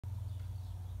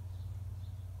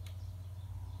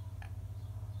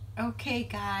Okay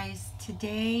guys,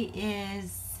 today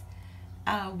is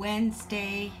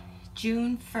Wednesday,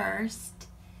 June 1st,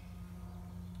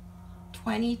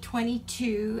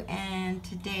 2022, and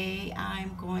today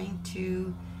I'm going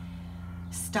to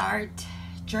start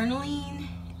journaling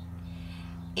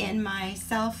in my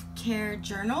self-care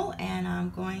journal, and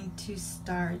I'm going to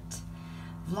start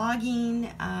vlogging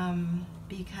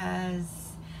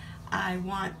because I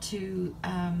want to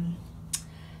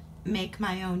make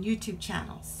my own YouTube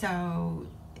channel. So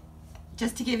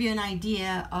just to give you an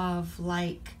idea of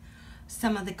like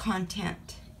some of the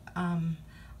content on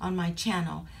my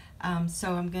channel.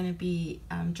 So I'm going to be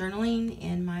journaling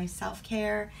in my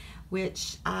self-care,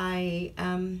 which I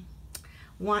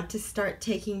want to start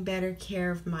taking better care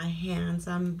of my hands.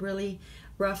 I'm really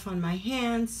rough on my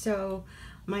hands, so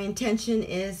my intention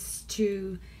is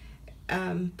to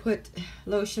put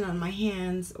lotion on my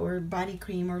hands, or body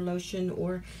cream or lotion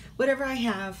or whatever I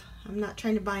have. I'm not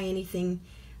trying to buy anything.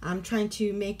 I'm trying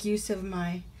to make use of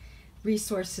my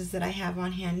resources that I have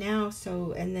on hand now.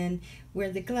 So, and then wear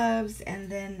the gloves, and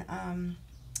then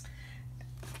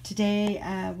today,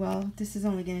 well, this is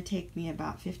only going to take me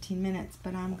about 15 minutes,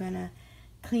 but I'm going to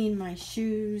clean my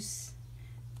shoes,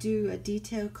 do a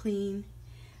detail clean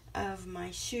of my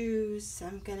shoes.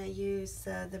 I'm gonna use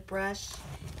the brush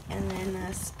and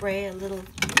then spray a little,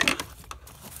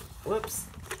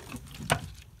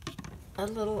 a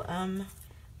little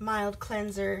mild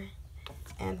cleanser,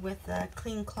 and with a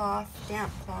clean cloth,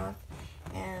 damp cloth,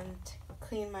 and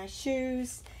clean my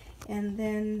shoes. And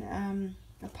then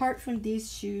apart from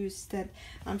these shoes that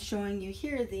I'm showing you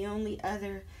here, the only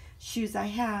other shoes I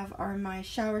have are my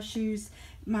shower shoes,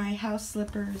 my house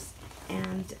slippers,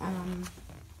 and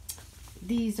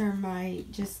these are my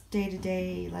just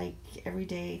day-to-day, like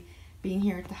everyday being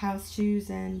here at the house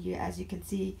shoes. And as you can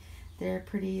see, they're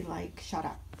pretty like shut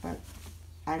up, but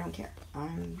I don't care.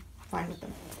 I'm fine with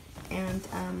them. And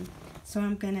so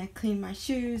I'm gonna clean my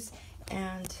shoes,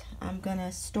 and I'm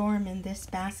gonna store them in this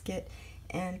basket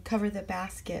and cover the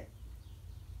basket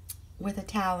with a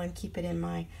towel and keep it in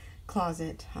my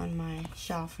closet, on my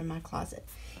shelf in my closet.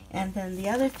 And then the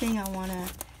other thing I want to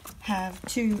have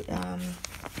too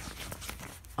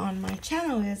on my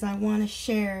channel is I want to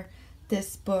share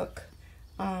this book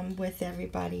with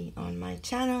everybody on my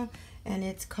channel, and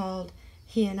it's called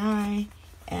He and I.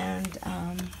 And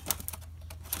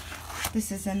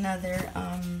this is another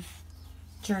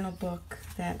journal book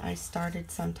that I started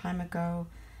some time ago.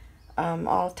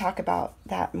 I'll talk about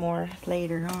that more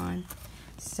later on.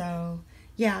 So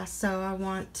yeah, so I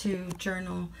want to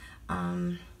journal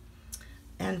and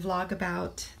vlog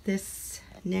about this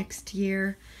next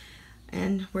year,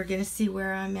 and we're gonna see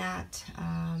where I'm at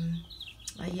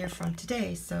a year from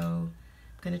today. So I'm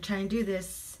gonna try and do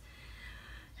this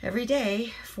every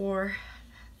day for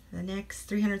the next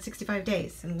 365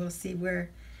 days, and we'll see where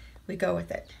we go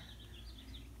with it.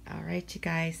 All right, you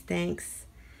guys, thanks.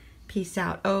 Peace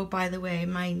out. Oh, by the way,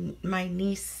 my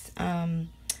niece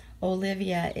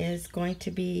Olivia is going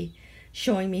to be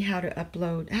showing me how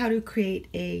to create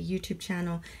a YouTube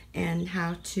channel and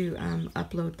how to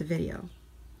upload the video.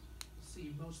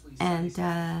 And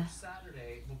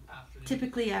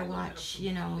typically I watch,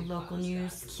 you know, local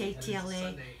news,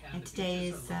 KTLA, and today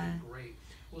is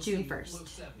June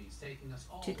 1st,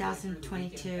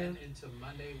 2022.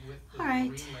 All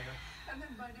right.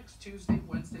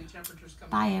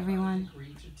 Bye, everyone.